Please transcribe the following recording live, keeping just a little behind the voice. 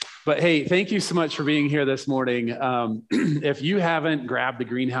But hey, thank you so much for being here this morning. If you haven't grabbed the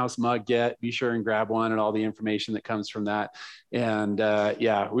greenhouse mug yet, be sure and grab one and all the information that comes from that. And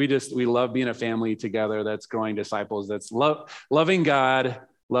yeah, we love being a family together that's growing disciples, that's loving God,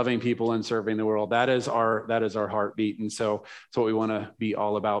 loving people, and serving the world. That is our heartbeat. And so it's what we want to be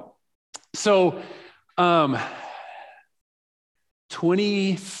all about. So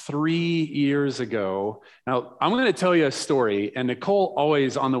 23 years ago. Now, I'm going to tell you a story, and Nicole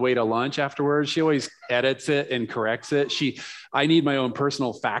always on the way to lunch afterwards, she always edits it and corrects it. I need my own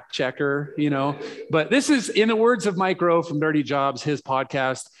personal fact checker, but this is, in the words of Mike Rowe from Dirty Jobs, his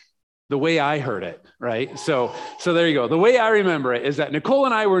podcast, the way I heard it, right? So there you go. The way I remember it is that Nicole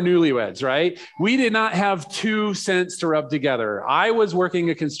and I were newlyweds, right? We did not have 2 cents to rub together. I was working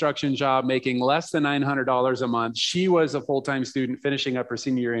a construction job, making less than $900 a month. She was a full-time student finishing up her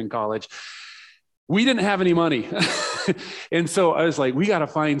senior year in college. We didn't have any money. And so I was like, we got to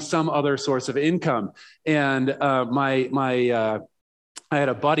find some other source of income. And I had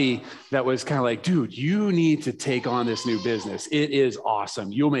a buddy that was kind of like, dude, you need to take on this new business. It is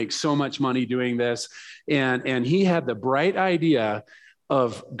awesome. You'll make so much money doing this. And he had the bright idea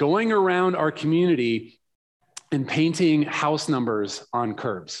of going around our community and painting house numbers on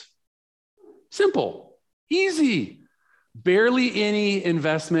curbs. Simple, easy, barely any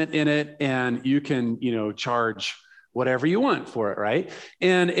investment in it. And you can, charge whatever you want for it, right?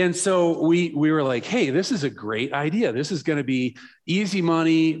 And so we were like, hey, this is a great idea. This is going to be easy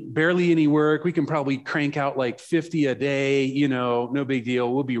money, barely any work. We can probably crank out like 50 a day, no big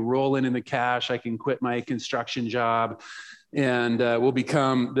deal. We'll be rolling in the cash. I can quit my construction job, and we'll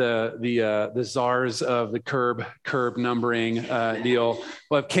become the czars of the curb numbering deal.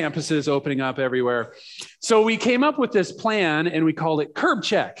 We'll have campuses opening up everywhere. So we came up with this plan, and we called it Curb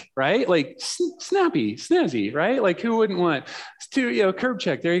Check, right? Like snappy, snazzy, right? Like who wouldn't want to, Curb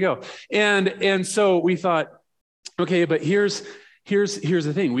Check? There you go. And so we thought, okay, but here's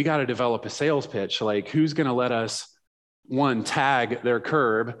the thing. We got to develop a sales pitch. Like, who's going to let us, 1, tag their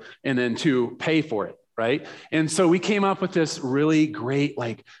curb, and then 2, pay for it? Right. And so we came up with this really great,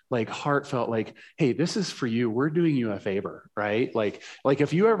 like heartfelt, like, hey, this is for you. We're doing you a favor, right? Like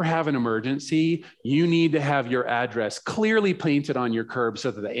if you ever have an emergency, you need to have your address clearly painted on your curb so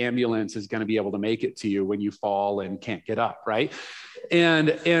that the ambulance is going to be able to make it to you when you fall and can't get up. Right.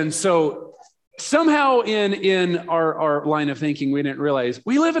 And so somehow in our line of thinking, we didn't realize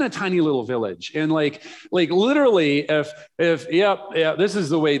we live in a tiny little village. And like literally if this is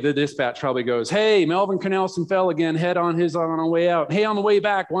the way the dispatch probably goes. Hey, Melvin Cornelison fell again, head on the way out. Hey, on the way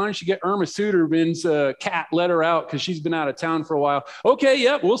back, why don't you get Irma Suderman's cat, let her out because she's been out of town for a while. Okay,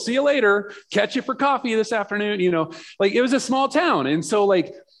 yep, we'll see you later. Catch you for coffee this afternoon. Like it was a small town. And so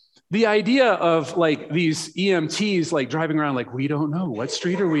like the idea of like these EMTs, like driving around, like, we don't know, what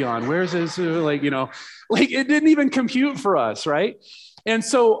street are we on? Where's this? Like it didn't even compute for us. Right. And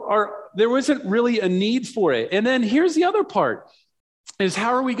so there wasn't really a need for it. And then here's the other part is, how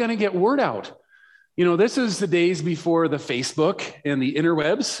are we going to get word out? This is the days before the Facebook and the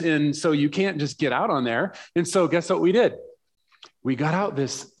interwebs. And so you can't just get out on there. And so guess what we did? We got out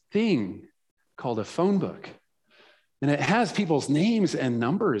this thing called a phone book. And it has people's names and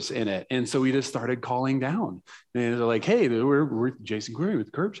numbers in it. And so we just started calling down. And they're like, hey, we're Jason Query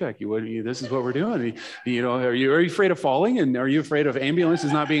with Curb Check. This is what we're doing. Are you afraid of falling? And are you afraid of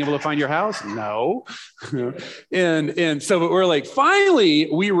ambulances not being able to find your house? No. And so we're like, finally,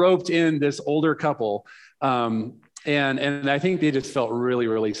 we roped in this older couple. And I think they just felt really,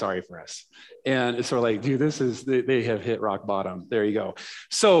 really sorry for us. And it's sort of like, dude, they have hit rock bottom. There you go.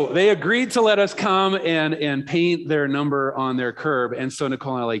 So they agreed to let us come and paint their number on their curb. And so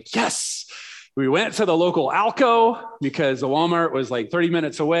Nicole and I were like, yes. We went to the local Alco because the Walmart was like 30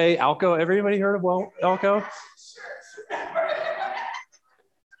 minutes away. Alco, everybody heard of Alco?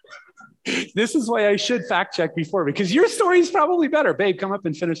 This is why I should fact check before, because your story is probably better. Babe, come up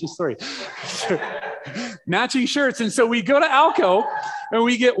and finish the story. Matching shirts. And so we go to Alco and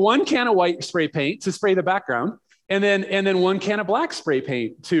we get 1 can of white spray paint to spray the background. And then 1 can of black spray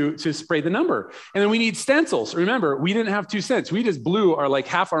paint to spray the number. And then we need stencils. Remember, we didn't have 2 cents. We just blew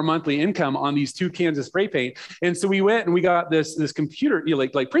half our monthly income on these 2 cans of spray paint. And so we went and we got this computer,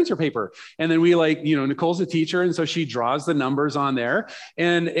 like printer paper. And then we Nicole's a teacher. And so she draws the numbers on there.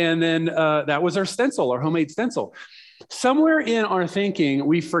 And then that was our stencil, our homemade stencil. Somewhere in our thinking,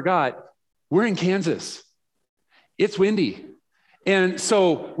 we forgot we're in Kansas. It's windy. And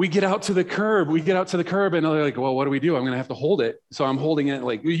so we get out to the curb, and they're like, well, what do we do? I'm going to have to hold it. So I'm holding it,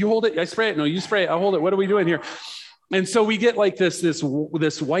 like, you hold it, I spray it. No, you spray it, I'll hold it. What are we doing here? And so we get like this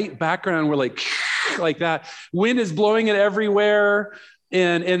white background. We're like that. Wind is blowing it everywhere.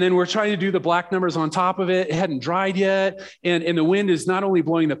 And then we're trying to do the black numbers on top of it. It hadn't dried yet. And the wind is not only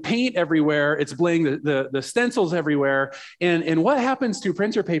blowing the paint everywhere, it's blowing the stencils everywhere. And what happens to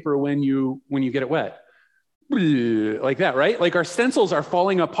printer paper when you get it wet? Like that, right? Like our stencils are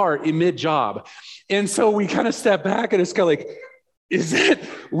falling apart in mid-job. And so we kind of step back and it's kind of like,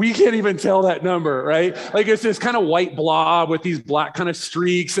 we can't even tell that number, right? Like it's this kind of white blob with these black kind of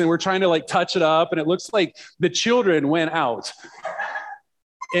streaks, and we're trying to like touch it up, and it looks like the children went out.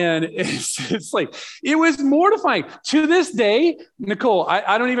 And it's like, it was mortifying. To this day, Nicole,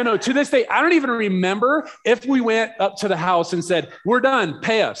 I don't even know. To this day, I don't even remember if we went up to the house and said, we're done,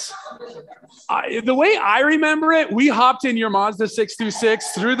 pay us. The way I remember it, we hopped in your Mazda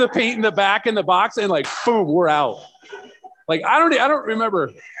 626, threw the paint in the back in the box, and like, boom, we're out. Like, I don't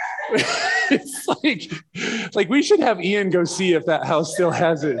remember. It's like we should have Ian go see if that house still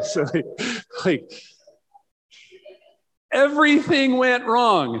has it. So like everything went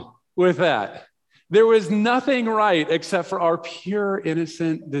wrong with that. There was nothing right except for our pure,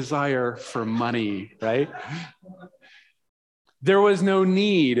 innocent desire for money, right? There was no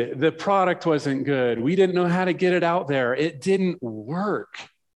need. The product wasn't good. We didn't know how to get it out there. It didn't work.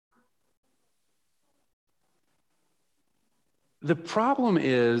 The problem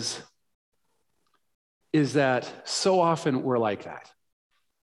is that so often we're like that.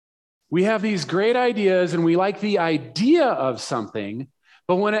 We have these great ideas and we like the idea of something,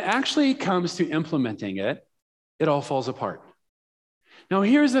 but when it actually comes to implementing it, it all falls apart. Now,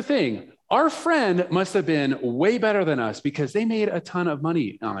 here's the thing. Our friend must have been way better than us because they made a ton of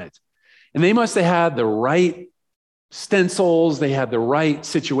money on it. And they must have had the right stencils, they had the right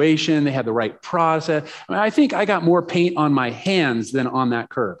situation, they had the right process. I mean, I think I got more paint on my hands than on that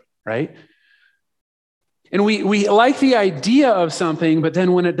curb, right? And we like the idea of something, but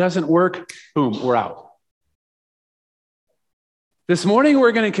then when it doesn't work, boom, we're out. This morning,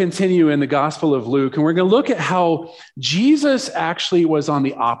 we're going to continue in the Gospel of Luke, and we're going to look at how Jesus actually was on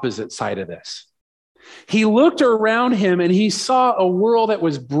the opposite side of this. He looked around him and he saw a world that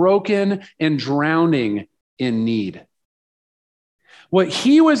was broken and drowning in need. What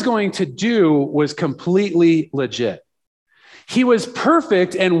he was going to do was completely legit. He was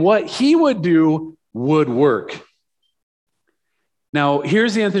perfect, and what he would do would work. Now,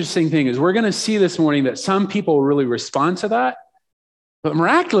 here's the interesting thing is we're going to see this morning that some people really respond to that, but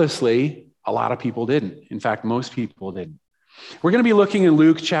miraculously, a lot of people didn't. In fact, most people didn't. We're going to be looking in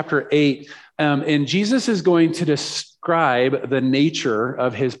Luke chapter 8, and Jesus is going to describe the nature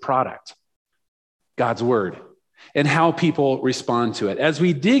of his product, God's word, and how people respond to it. As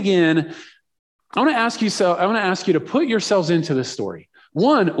we dig in, I want to ask you to put yourselves into the story.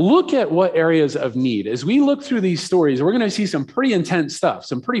 One, look at what areas of need. As we look through these stories, we're going to see some pretty intense stuff,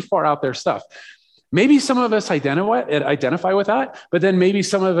 some pretty far out there stuff. Maybe some of us identify with that, but then maybe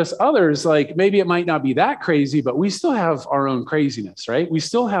some of us others, like maybe it might not be that crazy, but we still have our own craziness, right? We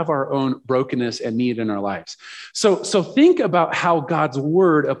still have our own brokenness and need in our lives. So think about how God's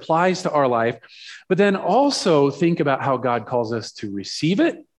word applies to our life, but then also think about how God calls us to receive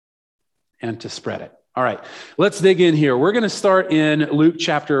it and to spread it. All right, let's dig in here. We're going to start in Luke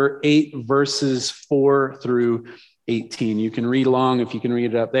chapter 8, verses 4 through 18. You can read along if you can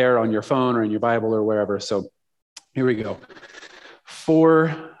read it up there on your phone or in your Bible or wherever. So here we go.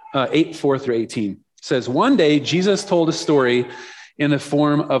 8, 4 through 18 says, one day Jesus told a story in the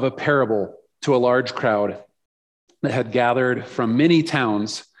form of a parable to a large crowd that had gathered from many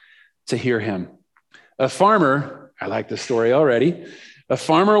towns to hear him. A farmer, I like the story already, a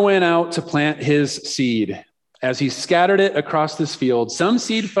farmer went out to plant his seed. As he scattered it across this field, some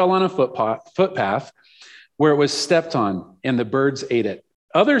seed fell on a footpath where it was stepped on, and the birds ate it.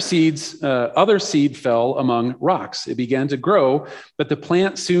 Other seed fell among rocks. It began to grow, but the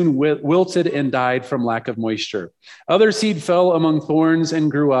plant soon wilted and died from lack of moisture. Other seed fell among thorns and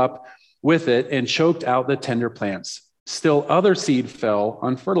grew up with it and choked out the tender plants. Still other seed fell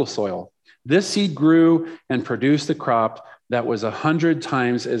on fertile soil. This seed grew and produced a crop that was 100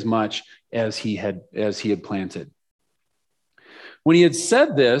 times as much as he had planted. When he had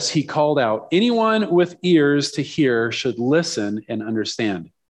said this, he called out, anyone with ears to hear should listen and understand.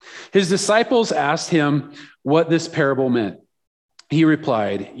 His disciples asked him what this parable meant. He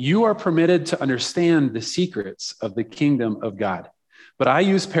replied, you are permitted to understand the secrets of the kingdom of God, but I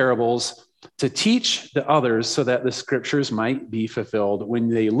use parables to teach the others so that the scriptures might be fulfilled. When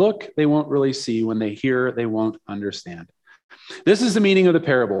they look, they won't really see. When they hear, they won't understand. This is the meaning of the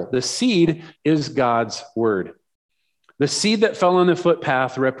parable. The seed is God's word. The seed that fell on the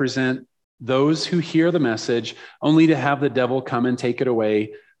footpath represent those who hear the message only to have the devil come and take it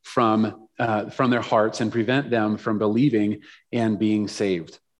away from from their hearts and prevent them from believing and being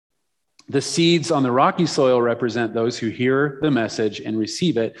saved. The seeds on the rocky soil represent those who hear the message and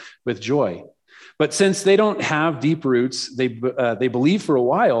receive it with joy. But since they don't have deep roots, they believe for a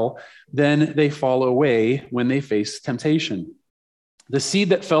while, then they fall away when they face temptation. The seed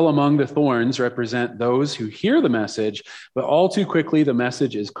that fell among the thorns represent those who hear the message, but all too quickly the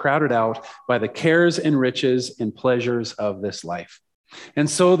message is crowded out by the cares and riches and pleasures of this life. And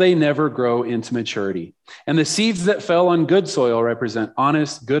so they never grow into maturity. And the seeds that fell on good soil represent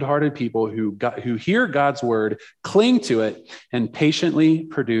honest, good-hearted people who hear God's word, cling to it, and patiently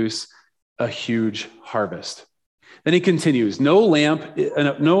produce a huge harvest. Then he continues, no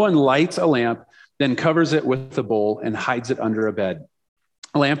one lights a lamp, then covers it with a bowl and hides it under a bed.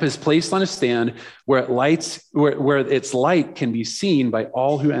 A lamp is placed on a stand where its light can be seen by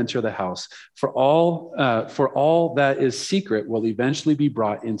all who enter the house. For all that is secret will eventually be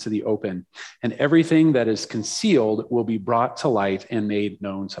brought into the open, and everything that is concealed will be brought to light and made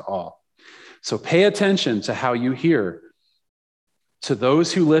known to all. So pay attention to how you hear. To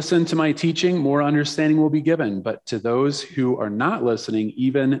those who listen to my teaching, more understanding will be given, but to those who are not listening,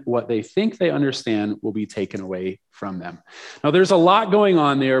 even what they think they understand will be taken away from them. Now, there's a lot going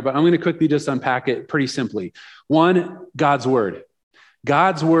on there, but I'm going to quickly just unpack it pretty simply. One, God's word.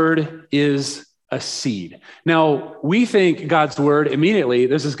 God's word is a seed. Now, we think God's word immediately,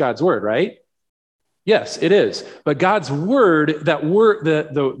 this is God's word, right? Yes, it is. But God's word, that word,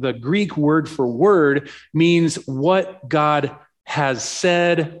 the Greek word for word means what God has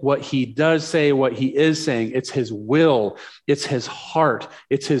said, what he does say, what he is saying. It's his will, it's his heart,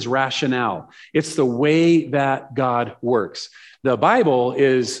 it's his rationale. It's the way that God works. The Bible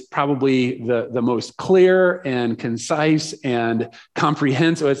is probably the most clear and concise and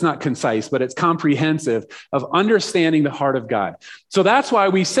comprehensive. It's not concise, but it's comprehensive of understanding the heart of God. So that's why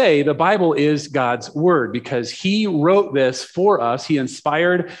we say the Bible is God's word, because he wrote this for us. He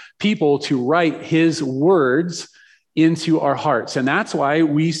inspired people to write his words into our hearts. And that's why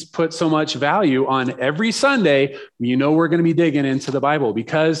we put so much value on every Sunday. We're going to be digging into the Bible,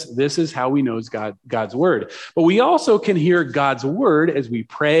 because this is how we know God's word. But we also can hear God's word as we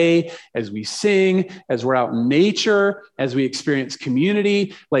pray, as we sing, as we're out in nature, as we experience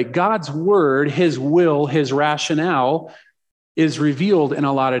community. Like God's word, his will, his rationale is revealed in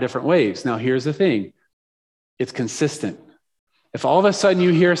a lot of different ways. Now, here's the thing. It's consistent. If all of a sudden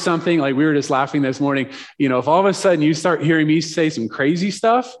you hear something, like we were just laughing this morning, if all of a sudden you start hearing me say some crazy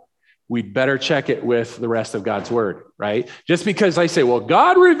stuff, we'd better check it with the rest of God's word, right? Just because I say, well,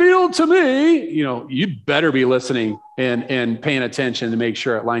 God revealed to me, you'd better be listening and paying attention to make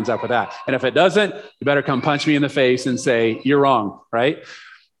sure it lines up with that. And if it doesn't, you better come punch me in the face and say, you're wrong, right?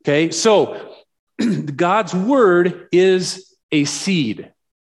 Okay, so God's word is a seed.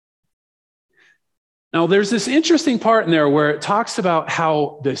 Now, there's this interesting part in there where it talks about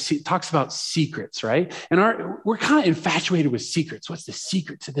secrets, right? And we're kind of infatuated with secrets. What's the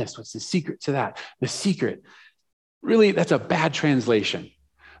secret to this? What's the secret to that? The secret. Really, that's a bad translation.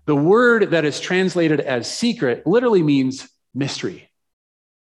 The word that is translated as secret literally means mystery.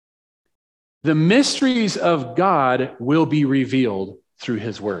 The mysteries of God will be revealed through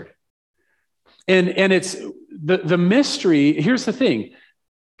his word. And it's the mystery. Here's the thing.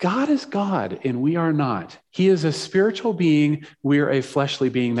 God is God and we are not. He is a spiritual being. We are a fleshly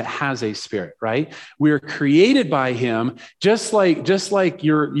being that has a spirit, right? We are created by him, just like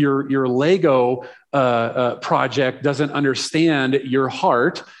your Lego project doesn't understand your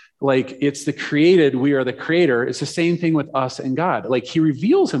heart. Like it's the created, we are the creator. It's the same thing with us and God. Like he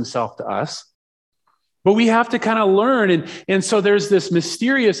reveals himself to us, but we have to kind of learn. And so there's this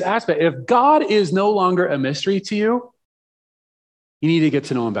mysterious aspect. If God is no longer a mystery to you, you need to get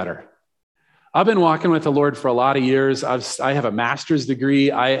to know him better. I've been walking with the Lord for a lot of years. I have a master's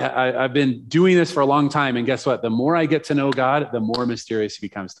degree. I've been doing this for a long time. And guess what? The more I get to know God, the more mysterious he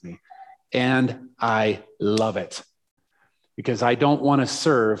becomes to me. And I love it because I don't want to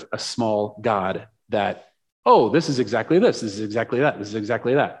serve a small God that, this is exactly this. This is exactly that. This is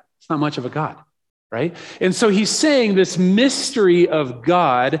exactly that. It's not much of a God, right? And so he's saying this mystery of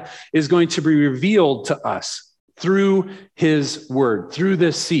God is going to be revealed to us through his word, through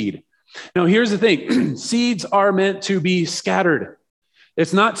this seed. Now, here's the thing. Seeds are meant to be scattered.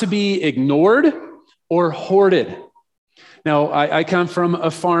 It's not to be ignored or hoarded. Now, I come from a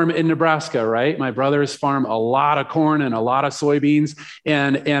farm in Nebraska, right? My brothers farm a lot of corn and a lot of soybeans.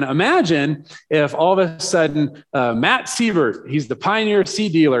 And imagine if all of a sudden, Matt Siebert, he's the pioneer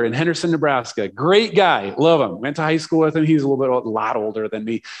seed dealer in Henderson, Nebraska. Great guy. Love him. Went to high school with him. He's a lot older than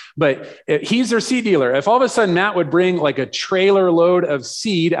me. But he's their seed dealer. If all of a sudden Matt would bring like a trailer load of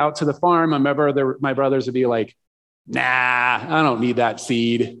seed out to the farm, my brothers would be like, nah, I don't need that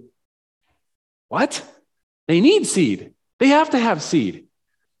seed. What? They need seed. They have to have seed.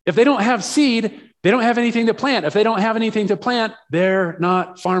 If they don't have seed, they don't have anything to plant. If they don't have anything to plant, they're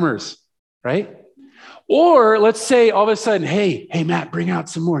not farmers, right? Or let's say all of a sudden, hey, Matt, bring out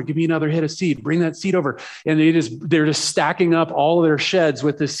some more. Give me another hit of seed. Bring that seed over. And they're just stacking up all of their sheds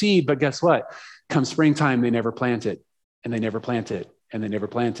with the seed. But guess what? Come springtime, they never plant it. And they never plant it. And they never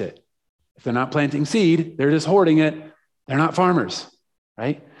plant it. If they're not planting seed, they're just hoarding it. They're not farmers,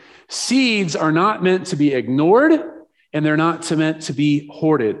 right? Seeds are not meant to be ignored. And they're not meant to be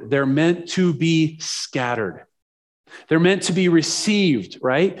hoarded. They're meant to be scattered. They're meant to be received,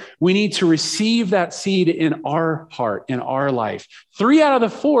 right? We need to receive that seed in our heart, in our life. 3 out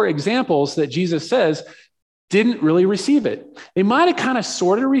of the 4 examples that Jesus says didn't really receive it. They might have kind of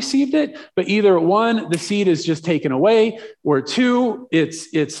sort of received it, but either 1, the seed is just taken away, or 2,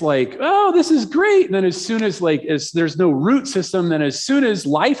 it's like, oh, this is great. And then as soon as there's no root system, then as soon as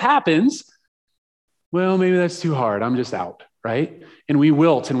life happens, well, maybe that's too hard. I'm just out, right? And we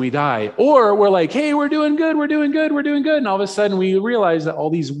wilt and we die. Or we're like, hey, we're doing good. And all of a sudden we realize that all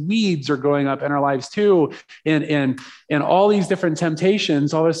these weeds are growing up in our lives too. And all these different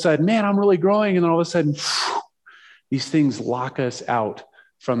temptations, all of a sudden, man, I'm really growing. And then all of a sudden, these things lock us out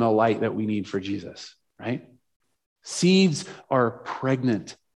from the light that we need for Jesus, right? Seeds are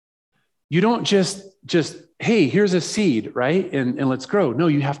pregnant. You don't just hey, here's a seed, right? And let's grow. No,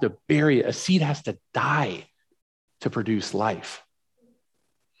 you have to bury it. A seed has to die to produce life.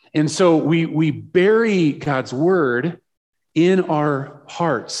 And so we bury God's word in our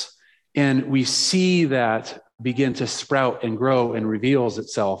hearts, and we see that begin to sprout and grow and reveals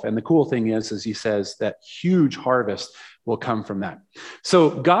itself. And the cool thing is, as he says, that huge harvest will come from that. So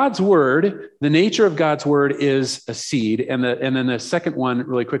God's word, the nature of God's word is a seed. And then the second one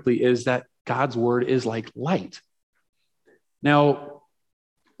really quickly is that God's word is like light. Now,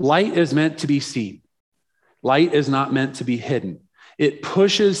 light is meant to be seen. Light is not meant to be hidden. It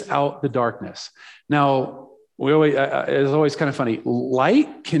pushes out the darkness. Now, it's always kind of funny.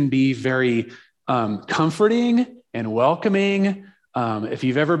 Light can be very comforting and welcoming. If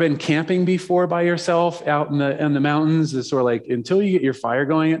you've ever been camping before by yourself out in the mountains, it's sort of like until you get your fire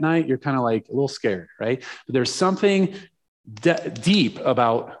going at night, you're kind of like a little scared, right? But there's something deep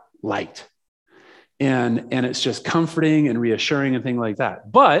about light. And it's just comforting and reassuring and things like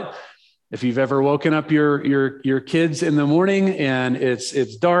that. But if you've ever woken up your kids in the morning and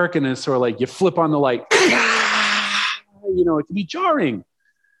it's dark and it's sort of like you flip on the light, it can be jarring.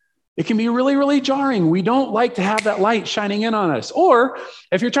 It can be really, really jarring. We don't like to have that light shining in on us. Or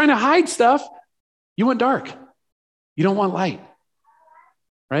if you're trying to hide stuff, you want dark. You don't want light,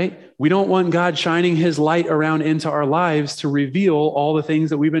 right? We don't want God shining his light around into our lives to reveal all the things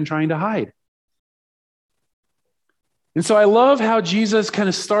that we've been trying to hide. And so I love how Jesus kind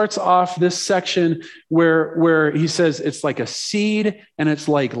of starts off this section where he says it's like a seed and it's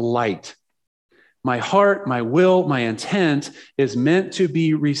like light. My heart, my will, my intent is meant to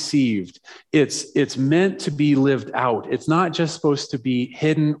be received. It's meant to be lived out. It's not just supposed to be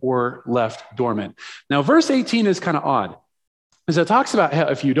hidden or left dormant. Now, verse 18 is kind of odd, because it talks about how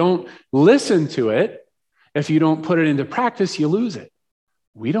if you don't listen to it, if you don't put it into practice, you lose it.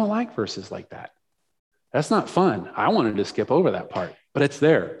 We don't like verses like that. That's not fun. I wanted to skip over that part, but it's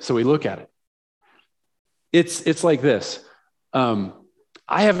there. So we look at it. It's like this.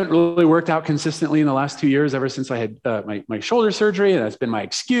 I haven't really worked out consistently in the last 2 years, ever since I had my shoulder surgery, and that's been my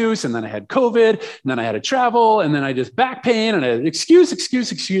excuse. And then I had COVID, and then I had to travel, and then I just back pain, and I had excuse.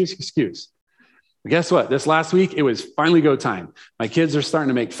 But guess what? This last week, it was finally go time. My kids are starting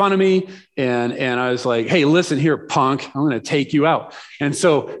to make fun of me. And I was like, hey, listen here, punk, I'm going to take you out. And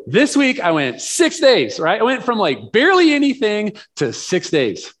so this week I went 6 days, right? I went from like barely anything to 6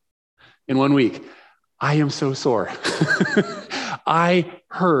 days in 1 week. I am so sore. I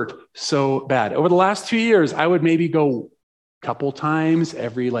hurt so bad. Over the last 2 years, I would maybe go a couple times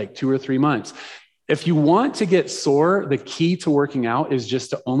every like 2 or 3 months. If you want to get sore, the key to working out is just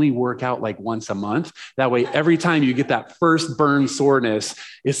to only work out like once a month. That way, every time you get that first burn soreness,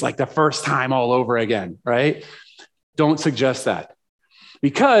 it's like the first time all over again, right? Don't suggest that.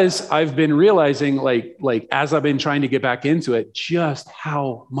 Because I've been realizing like as I've been trying to get back into it, just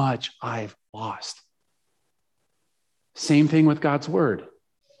how much I've lost. Same thing with God's word.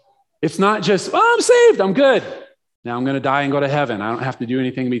 It's not just, oh, I'm saved, I'm good. Now I'm going to die and go to heaven. I don't have to do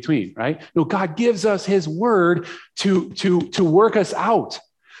anything in between, right? No, God gives us his word to work us out,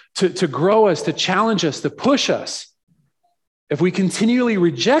 to grow us, to challenge us, to push us. If we continually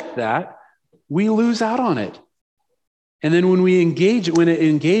reject that, we lose out on it. And then when we engage,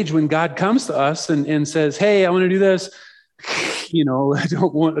 when God comes to us and says, hey, I want to do this, I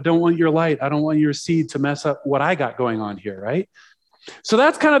don't want your light. I don't want your seed to mess up what I got going on here, right? So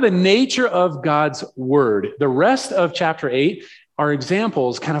that's kind of the nature of God's word. The rest of chapter 8 are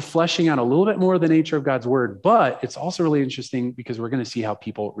examples kind of fleshing out a little bit more of the nature of God's word, but it's also really interesting because we're going to see how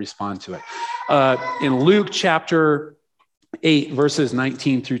people respond to it. In Luke chapter 8, verses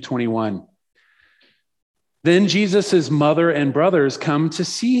 19 through 21. Then Jesus' mother and brothers come to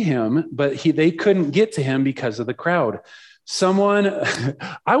see him, but they couldn't get to him because of the crowd.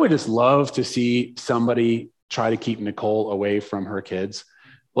 I would just love to see somebody try to keep Nicole away from her kids.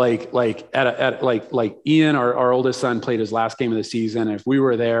 Like Ian, our oldest son, played his last game of the season. If we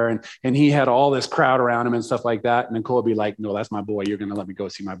were there and he had all this crowd around him and stuff like that, Nicole would be like, no, that's my boy. You're going to let me go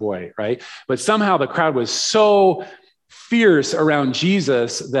see my boy, right? But somehow the crowd was so fierce around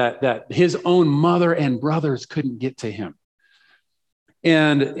Jesus that his own mother and brothers couldn't get to him.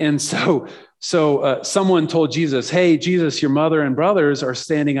 And so someone told Jesus, hey, Jesus, your mother and brothers are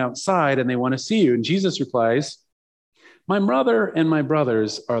standing outside and they want to see you. And Jesus replies, my mother and my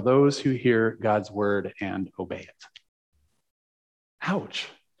brothers are those who hear God's word and obey it. Ouch.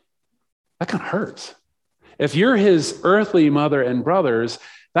 That kind of hurts. If you're his earthly mother and brothers,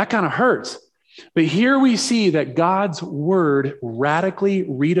 that kind of hurts. But here we see that God's word radically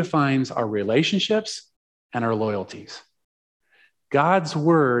redefines our relationships and our loyalties. God's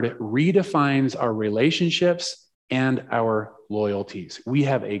word redefines our relationships and our loyalties. We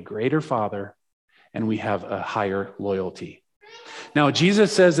have a greater Father and we have a higher loyalty. Now,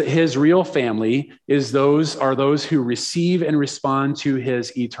 Jesus says that his real family are those who receive and respond to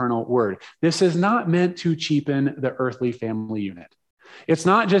his eternal word. This is not meant to cheapen the earthly family unit. It's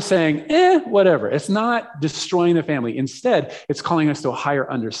not just saying, whatever. It's not destroying the family. Instead, it's calling us to a higher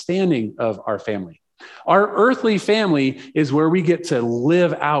understanding of our family. Our earthly family is where we get to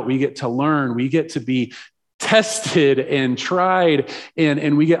live out, we get to learn, we get to be tested and tried,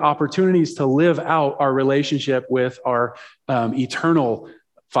 and we get opportunities to live out our relationship with our eternal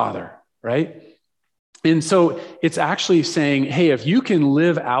Father, right? And so it's actually saying, hey, if you can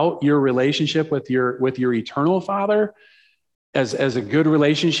live out your relationship with your eternal Father as a good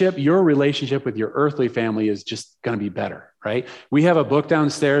relationship, your relationship with your earthly family is just going to be better, right? We have a book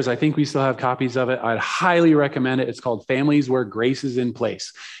downstairs. I think we still have copies of it. I'd highly recommend it. It's called Families Where Grace is in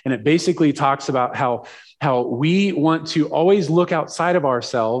Place. And it basically talks about how we want to always look outside of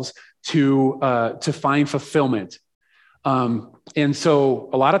ourselves to find fulfillment. And so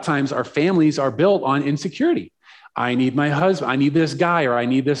a lot of times our families are built on insecurity. I need my husband, I need this guy, or I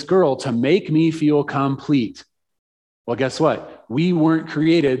need this girl to make me feel complete. Well, guess what? We weren't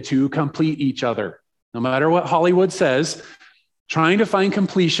created to complete each other. No matter what Hollywood says, trying to find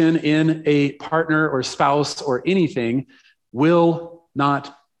completion in a partner or spouse or anything will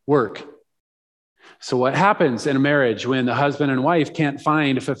not work. So what happens in a marriage when the husband and wife can't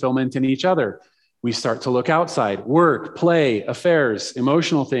find fulfillment in each other? We start to look outside, work, play, affairs,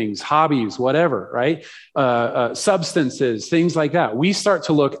 emotional things, hobbies, whatever, right? Substances, things like that. We start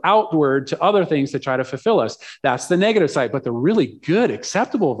to look outward to other things to try to fulfill us. That's the negative side. But the really good,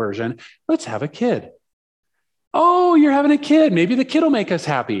 acceptable version, let's have a kid. Oh, you're having a kid. Maybe the kid will make us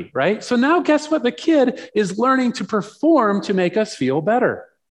happy, right? So now guess what? The kid is learning to perform to make us feel better.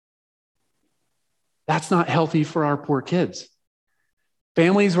 That's not healthy for our poor kids.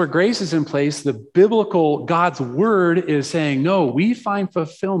 Families where grace is in place, the biblical God's word is saying, no, we find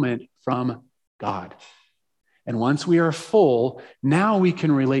fulfillment from God. And once we are full, now we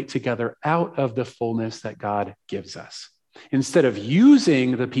can relate together out of the fullness that God gives us. Instead of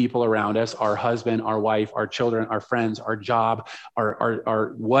using the people around us, our husband, our wife, our children, our friends, our job,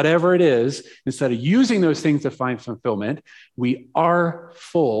 our whatever it is, instead of using those things to find fulfillment, we are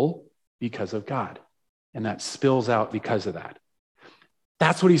full because of God. And that spills out because of that.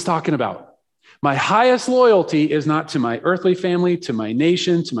 That's what he's talking about. My highest loyalty is not to my earthly family, to my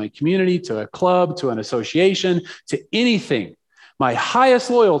nation, to my community, to a club, to an association, to anything. My highest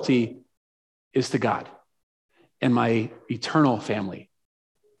loyalty is to God and my eternal family.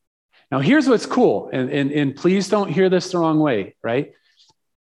 Now, here's what's cool, and please don't hear this the wrong way, right?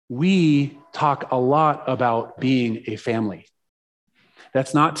 We talk a lot about being a family.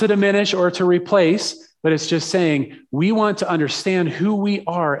 That's not to diminish or to replace but it's just saying we want to understand who we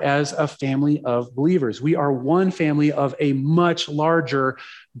are as a family of believers. We are one family of a much larger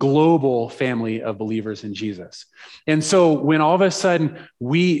global family of believers in Jesus. And so when all of a sudden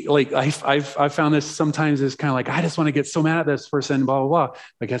we like, I've found this sometimes is kind of like, I just want to get so mad at this person, blah, blah, blah.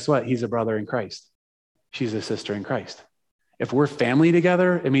 But guess what? He's a brother in Christ. She's a sister in Christ. If we're family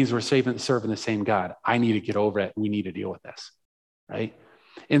together, it means we're serving the same God. I need to get over it. We need to deal with this, right?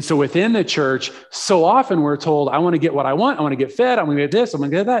 And so within the church, so often we're told, I want to get what I want. I want to get fed. I'm going to get this. I'm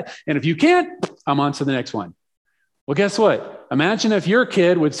going to get that. And if you can't, I'm on to the next one. Well, guess what? Imagine if your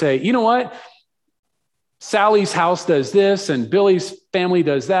kid would say, you know what? Sally's house does this and Billy's family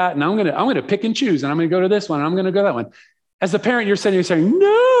does that. And I'm going to pick and choose. And I'm going to go to this one. And I'm going to go to that one. As a parent, you're sitting here saying,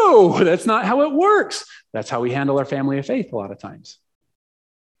 no, that's not how it works. That's how we handle our family of faith a lot of times.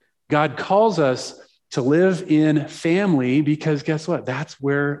 God calls us to live in family because guess what? That's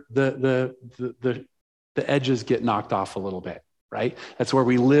where the edges get knocked off a little bit, right? That's where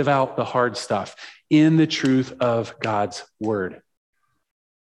we live out the hard stuff in the truth of God's word.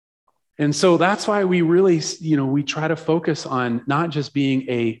 And so that's why we really, we try to focus on not just being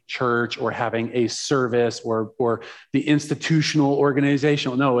a church or having a service or the institutional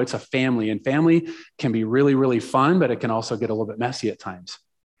organizational. No, it's a family, and family can be really, really fun, but it can also get a little bit messy at times.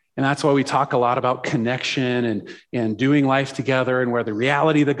 And that's why we talk a lot about connection and doing life together and where the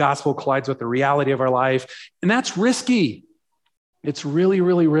reality of the gospel collides with the reality of our life. And that's risky. It's really,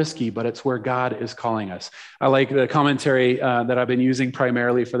 really risky, but it's where God is calling us. I like the commentary that I've been using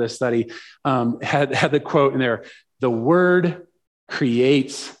primarily for this study, had the quote in there, the word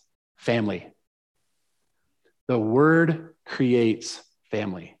creates family. The word creates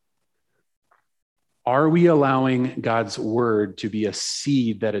family. Are we allowing God's word to be a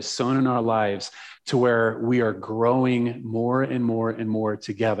seed that is sown in our lives to where we are growing more and more and more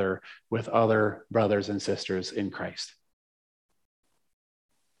together with other brothers and sisters in Christ?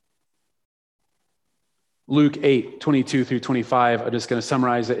 Luke 8:22-25, I'm just going to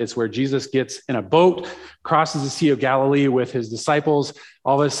summarize it. It's where Jesus gets in a boat, crosses the Sea of Galilee with his disciples.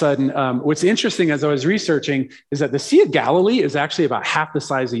 All of a sudden, what's interesting as I was researching is that the Sea of Galilee is actually about half the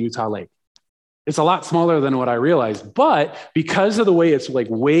size of Utah Lake. It's a lot smaller than what I realized, but because of the way it's like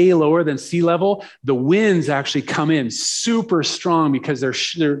way lower than sea level, the winds actually come in super strong because they're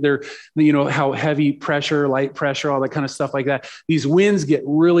how heavy pressure, light pressure, all that kind of stuff like that. These winds get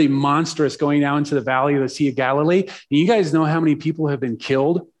really monstrous going down into the valley of the Sea of Galilee. And you guys know how many people have been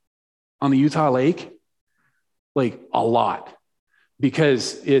killed on the Utah Lake? Like a lot,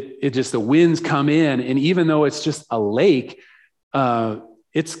 because it just, the winds come in, and even though it's just a lake,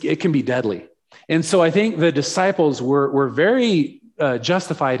 it can be deadly. And so I think the disciples were very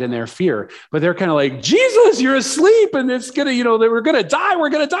justified in their fear, but they're kind of like, Jesus, you're asleep and it's going to, we're going to die. We're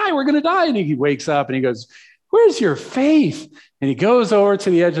going to die. We're going to die. And he wakes up and he goes, where's your faith? And he goes over to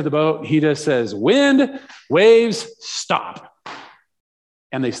the edge of the boat. He just says, wind, waves, stop.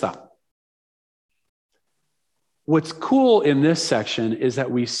 And they stop. What's cool in this section is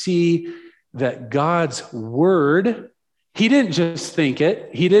that we see that God's word, he didn't just think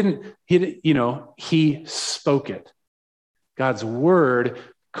it. He spoke it. God's word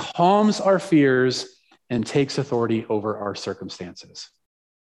calms our fears and takes authority over our circumstances.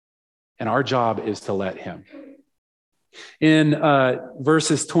 And our job is to let him. In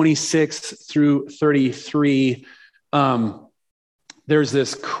verses 26-33, there's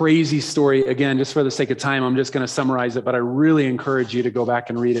this crazy story. Again, just for the sake of time, I'm just going to summarize it, but I really encourage you to go back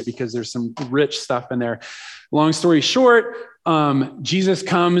and read it because there's some rich stuff in there. Long story short, Jesus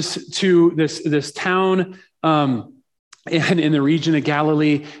comes to this town and in the region of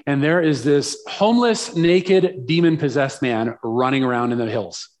Galilee, and there is this homeless, naked, demon-possessed man running around in the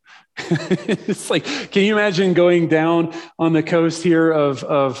hills. It's like, can you imagine going down on the coast here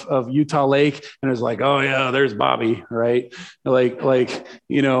of Utah Lake, and it's like, oh yeah, there's Bobby, right?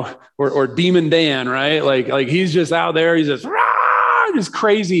 Or Demon Dan, right? Like he's just out there, he's just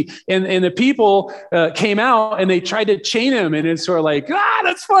crazy. And the people came out and they tried to chain him, and it's sort of like,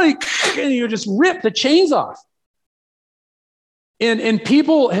 that's funny. And you just rip the chains off. And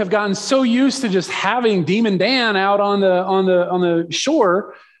people have gotten so used to just having Demon Dan out on the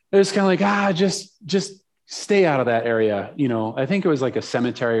shore. It's kind of like, just stay out of that area. I think it was like a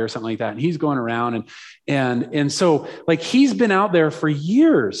cemetery or something like that. And he's going around and so like he's been out there for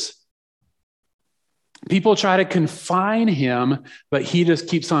years. People try to confine him, but he just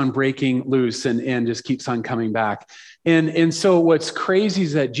keeps on breaking loose and just keeps on coming back. And so what's crazy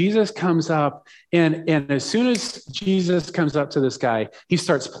is that Jesus comes up, and as soon as Jesus comes up to this guy, he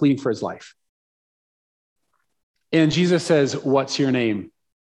starts pleading for his life. And Jesus says, "What's your name?"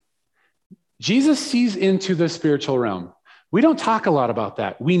 Jesus sees into the spiritual realm. We don't talk a lot about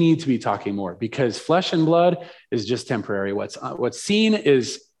that. We need to be talking more because flesh and blood is just temporary. What's seen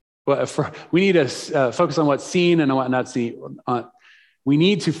is, we need to focus on what's seen and what not seen. We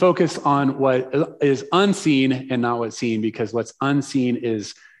need to focus on what is unseen and not what's seen, because what's unseen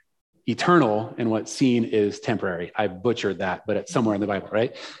is eternal and what's seen is temporary. I butchered that, but it's somewhere in the Bible,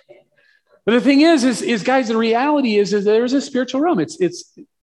 right? But the thing is guys, the reality is there's a spiritual realm.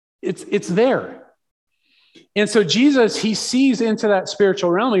 It's there. And so Jesus, he sees into that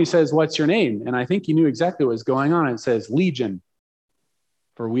spiritual realm and he says, what's your name? And I think he knew exactly what was going on. It says, Legion,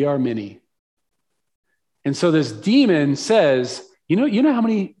 for we are many. And so this demon says, you know how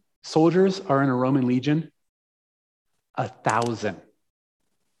many soldiers are in a Roman legion? 1,000.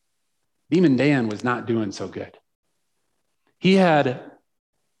 Demon Dan was not doing so good. He had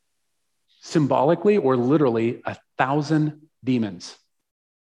symbolically or literally 1,000 demons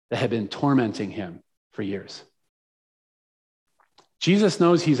that had been tormenting him for years. Jesus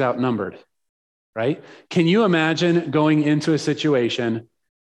knows he's outnumbered, right? Can you imagine going into a situation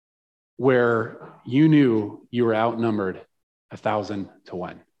where you knew you were outnumbered 1,000 to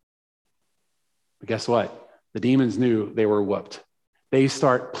 1? But guess what? The demons knew they were whooped. They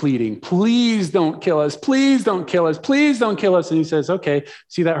start pleading, please don't kill us. Please don't kill us. Please don't kill us. And he says, okay,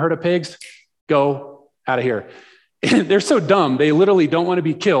 see that herd of pigs? Go out of here. And they're so dumb. They literally don't want to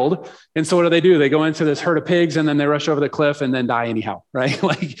be killed. And so what do? They go into this herd of pigs and then they rush over the cliff and then die anyhow, right?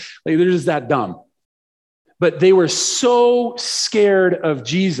 like they're just that dumb. But they were so scared of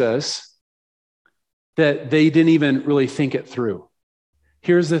Jesus that they didn't even really think it through.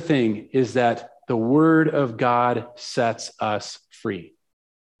 Here's the thing, is that the word of God sets us free.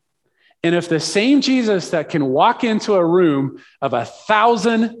 And if the same Jesus that can walk into a room of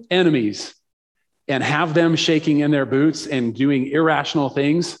 1,000 enemies and have them shaking in their boots and doing irrational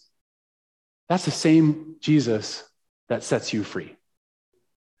things, that's the same Jesus that sets you free.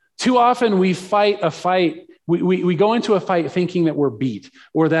 Too often we fight a fight. We go into a fight thinking that we're beat,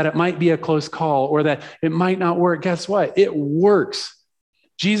 or that it might be a close call, or that it might not work. Guess what? It works.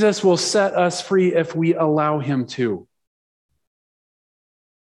 Jesus will set us free if we allow him to.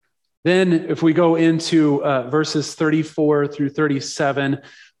 Then if we go into verses 34 through 37,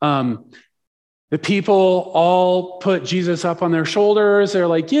 the people all put Jesus up on their shoulders. They're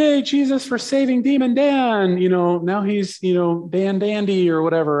like, yay, Jesus for saving Demon Dan. Now he's, Dan Dandy or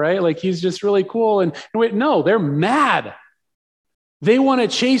whatever, right? Like he's just really cool. And wait, no, they're mad. They want to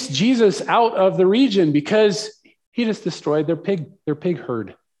chase Jesus out of the region because he just destroyed their pig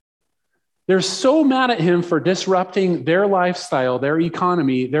herd. They're so mad at him for disrupting their lifestyle, their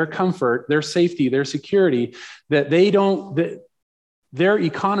economy, their comfort, their safety, their security, that their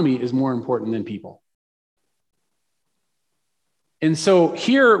economy is more important than people. And so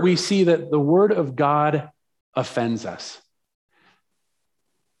here we see that the word of God offends us.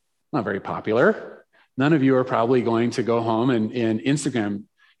 Not very popular. None of you are probably going to go home and Instagram,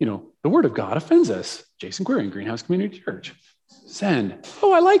 the word of God offends us. Jason Query, Greenhouse Community Church. Send.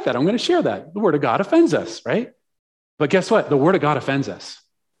 Oh, I like that. I'm going to share that. The word of God offends us, right? But guess what? The word of God offends us.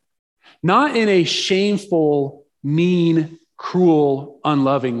 Not in a shameful, mean, cruel,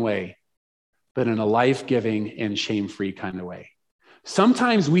 unloving way, but in a life-giving and shame-free kind of way.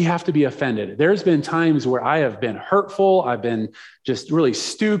 Sometimes we have to be offended. There's been times where I have been hurtful. I've been just really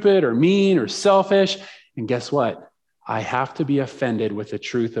stupid or mean or selfish. And guess what? I have to be offended with the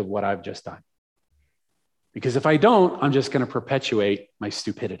truth of what I've just done. Because if I don't, I'm just going to perpetuate my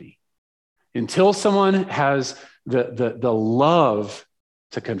stupidity. Until someone has the love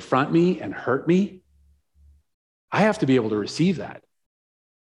to confront me and hurt me, I have to be able to receive that.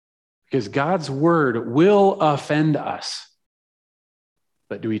 Because God's word will offend us.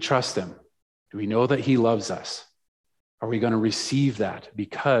 But do we trust him? Do we know that he loves us? Are we going to receive that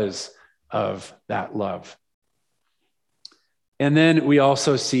because of that love? And then we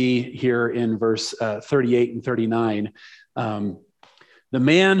also see here in verse 38 and 39, the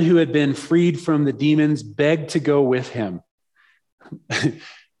man who had been freed from the demons begged to go with him.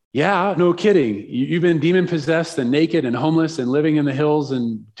 Yeah, no kidding. You've been demon possessed and naked and homeless and living in the hills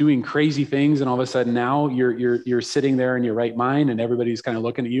and doing crazy things. And all of a sudden now you're sitting there in your right mind and everybody's kind of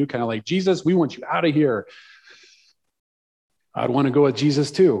looking at you, kind of like, Jesus, we want you out of here. I'd want to go with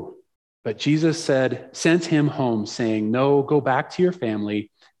Jesus too. But Jesus sent him home saying, no, go back to your family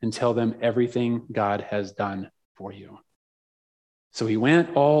and tell them everything God has done for you. So he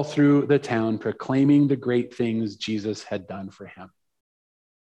went all through the town proclaiming the great things Jesus had done for him.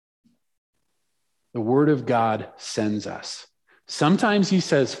 The word of God sends us. Sometimes he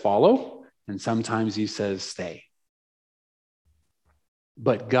says follow, and sometimes he says stay.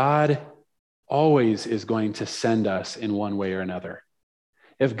 But God always is going to send us in one way or another.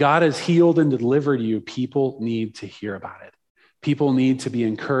 If God has healed and delivered you, people need to hear about it. People need to be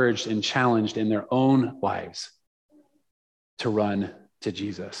encouraged and challenged in their own lives to run to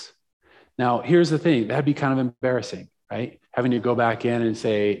Jesus. Now, here's the thing. That'd be kind of embarrassing, right? Having to go back in and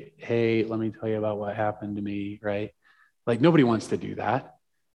say, hey, let me tell you about what happened to me, right? Like nobody wants to do that.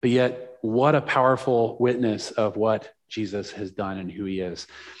 But yet, what a powerful witness of what Jesus has done and who he is.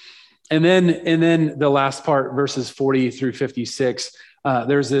 And then the last part, verses 40 through 56,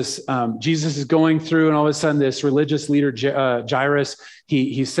 there's this, Jesus is going through, and all of a sudden this religious leader, Jairus,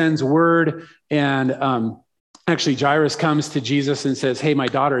 he sends word, and actually Jairus comes to Jesus and says, hey, my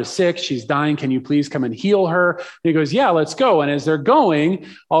daughter is sick. She's dying. Can you please come and heal her? And he goes, yeah, let's go. And as they're going,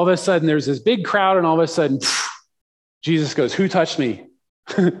 all of a sudden there's this big crowd, and all of a sudden, Jesus goes, who touched me?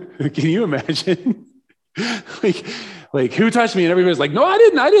 Can you imagine? like who touched me? And everybody's like, no, I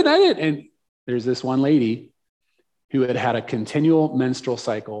didn't. And there's this one lady who had had a continual menstrual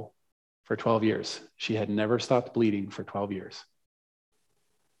cycle for 12 years. She had never stopped bleeding for 12 years.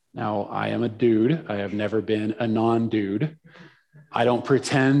 Now, I am a dude. I have never been a non-dude. I don't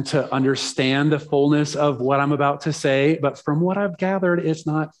pretend to understand the fullness of what I'm about to say, but from what I've gathered, it's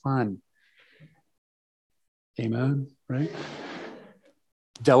not fun. Amen, right?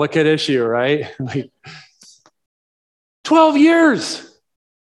 Delicate issue, right? Like 12 years.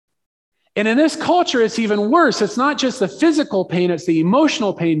 And in this culture, it's even worse. It's not just the physical pain, it's the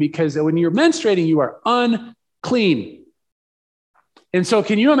emotional pain, because when you're menstruating, you are unclean. And so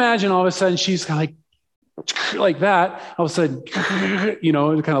can you imagine all of a sudden she's kind of like that, all of a sudden,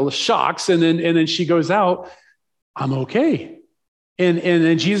 it kind of shocks. And then she goes out, I'm okay. And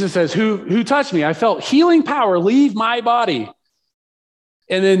then Jesus says, who touched me? I felt healing power leave my body.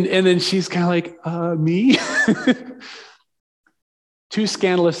 And then she's kind of like, me? Two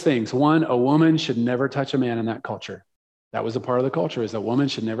scandalous things. One, a woman should never touch a man in that culture. That was a part of the culture, is a woman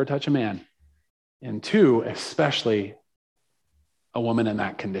should never touch a man. And two, especially a woman in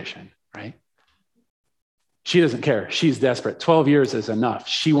that condition, right? She doesn't care. She's desperate. 12 years is enough.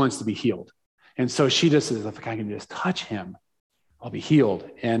 She wants to be healed. And so she just says, if I can just touch him, I'll be healed.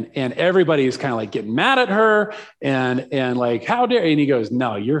 And everybody is kind of like getting mad at her and like, how dare you? And he goes,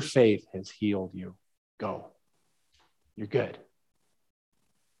 no, your faith has healed you. Go. You're good.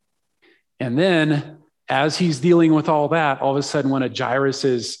 And then as he's dealing with all that, all of a sudden one of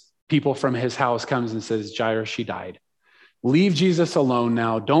Jairus's people from his house comes and says, Jairus, she died. Leave Jesus alone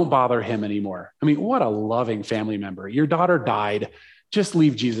now. Don't bother him anymore. I mean, what a loving family member. Your daughter died. Just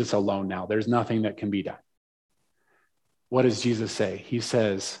leave Jesus alone now. There's nothing that can be done. What does Jesus say? He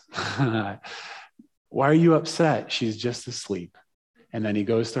says, why are you upset? She's just asleep. And then he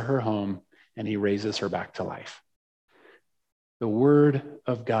goes to her home and he raises her back to life. The word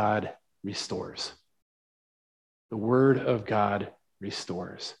of God restores. The word of God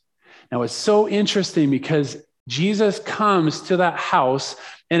restores. Now, it's so interesting because Jesus comes to that house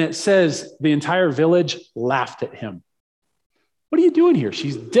and it says the entire village laughed at him. What are you doing here?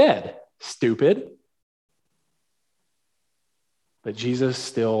 She's dead, stupid. But Jesus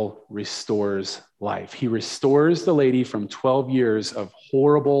still restores life. He restores the lady from 12 years of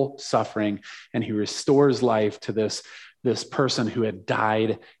horrible suffering, and he restores life to this person who had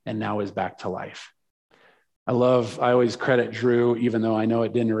died and now is back to life. I always credit Drew, even though I know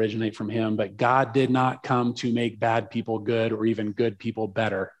it didn't originate from him, but God did not come to make bad people good or even good people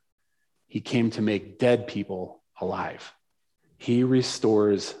better. He came to make dead people alive. He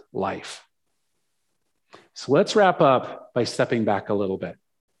restores life. So let's wrap up by stepping back a little bit.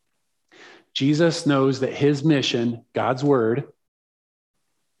 Jesus knows that his mission, God's word,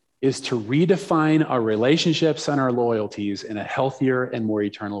 is to redefine our relationships and our loyalties in a healthier and more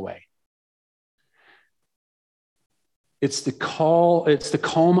eternal way. It's to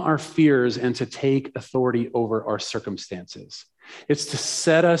calm our fears and to take authority over our circumstances. It's to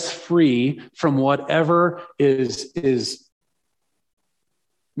set us free from whatever is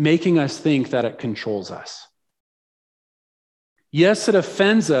making us think that it controls us. Yes, it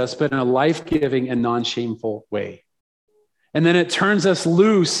offends us, but in a life-giving and non-shameful way. And then it turns us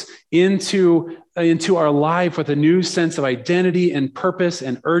loose into our life with a new sense of identity and purpose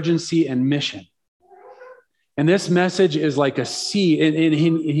and urgency and mission. And this message is like a seed. And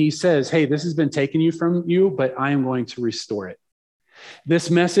he says, hey, this has been taken from you, but I am going to restore it. This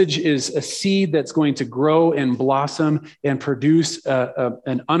message is a seed that's going to grow and blossom and produce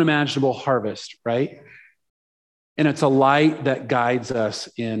an unimaginable harvest, right? And it's a light that guides us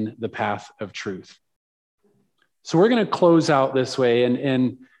in the path of truth. So we're going to close out this way.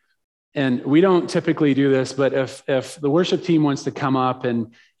 And we don't typically do this, but if the worship team wants to come up,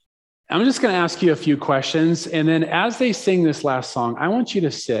 and I'm just going to ask you a few questions. And then as they sing this last song, I want you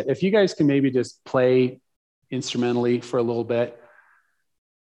to sit. If you guys can maybe just play instrumentally for a little bit.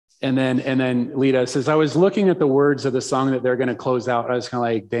 And then lead us. As I was looking at the words of the song that they're going to close out, I was kind of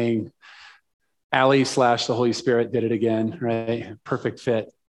like, dang, Ali / the Holy Spirit did it again, right? Perfect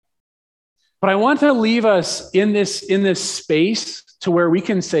fit. But I want to leave us in this space to where we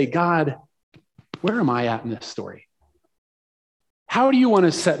can say, God, where am I at in this story? How do you want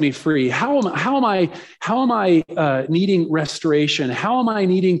to set me free? How am I needing restoration? How am I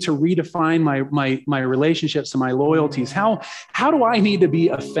needing to redefine my relationships and my loyalties? How do I need to be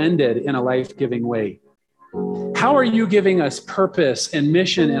offended in a life-giving way? How are you giving us purpose and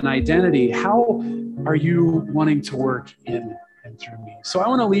mission and identity? How are you wanting to work in and through me? So I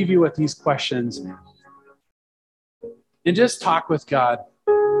want to leave you with these questions and just talk with God.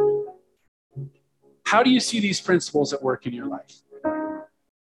 How do you see these principles at work in your life?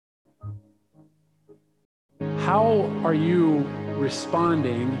 How are you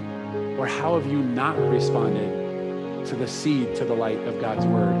responding, or how have you not responded to the seed, to the light of God's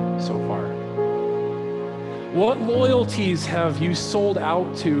word so far? What loyalties have you sold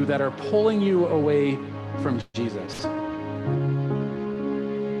out to that are pulling you away from Jesus?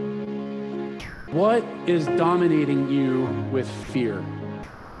 What is dominating you with fear?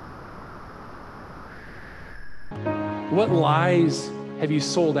 What lies have you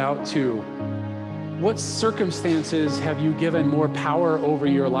sold out to? What circumstances have you given more power over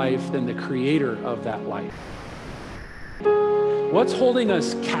your life than the creator of that life? What's holding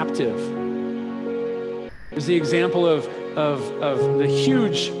us captive? Is the example of the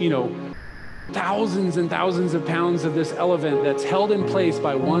huge, thousands and thousands of pounds of this elephant that's held in place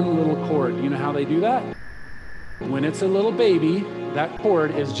by one little cord. You know how they do that? When it's a little baby, that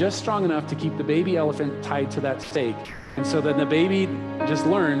cord is just strong enough to keep the baby elephant tied to that stake. And so then the baby just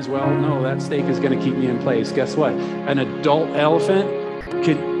learns, well, no, that stake is going to keep me in place. Guess what? An adult elephant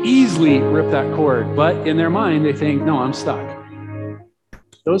could easily rip that cord, but in their mind, they think, no, I'm stuck.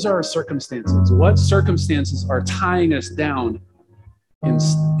 Those are our circumstances. What circumstances are tying us down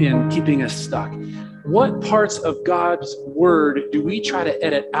in keeping us stuck? What parts of God's word do we try to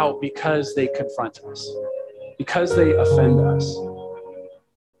edit out because they confront us, because they offend us?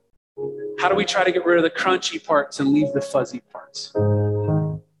 How do we try to get rid of the crunchy parts and leave the fuzzy parts?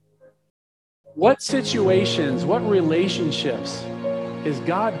 What situations, what relationships is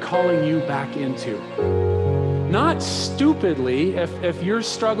God calling you back into? Not stupidly. If you're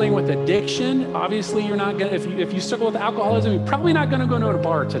struggling with addiction, obviously you're not gonna, if you struggle with alcoholism, you're probably not gonna go to a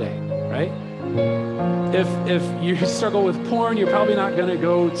bar today, right? If you struggle with porn, you're probably not gonna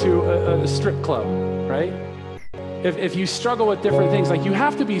go to a strip club, right? If you struggle with different things, like, you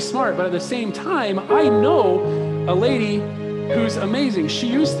have to be smart, but at the same time, I know a lady who's amazing. She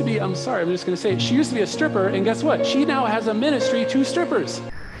used to be, I'm sorry, I'm just gonna say it, she used to be a stripper, and guess what? She now has a ministry to strippers.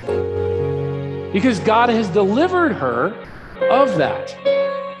 Because God has delivered her of that.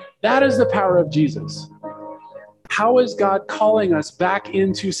 That is the power of Jesus. How is God calling us back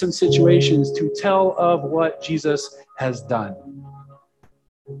into some situations to tell of what Jesus has done?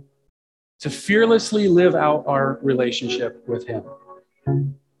 To fearlessly live out our relationship with him.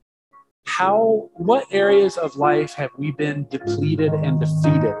 What areas of life have we been depleted and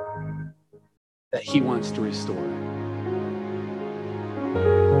defeated that he wants to restore?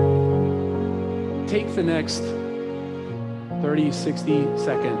 Take the next 30, 60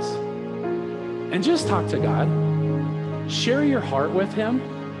 seconds and just talk to God. Share your heart with him.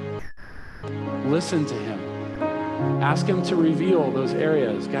 Listen to him. Ask him to reveal those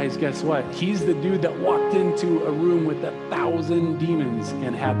areas. Guys, guess what? He's the dude that walked into a room with 1,000 demons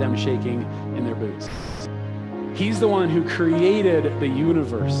and had them shaking in their boots. He's the one who created the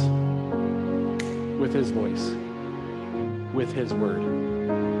universe with his voice, with his word.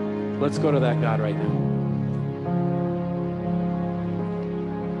 Let's go to that God right now.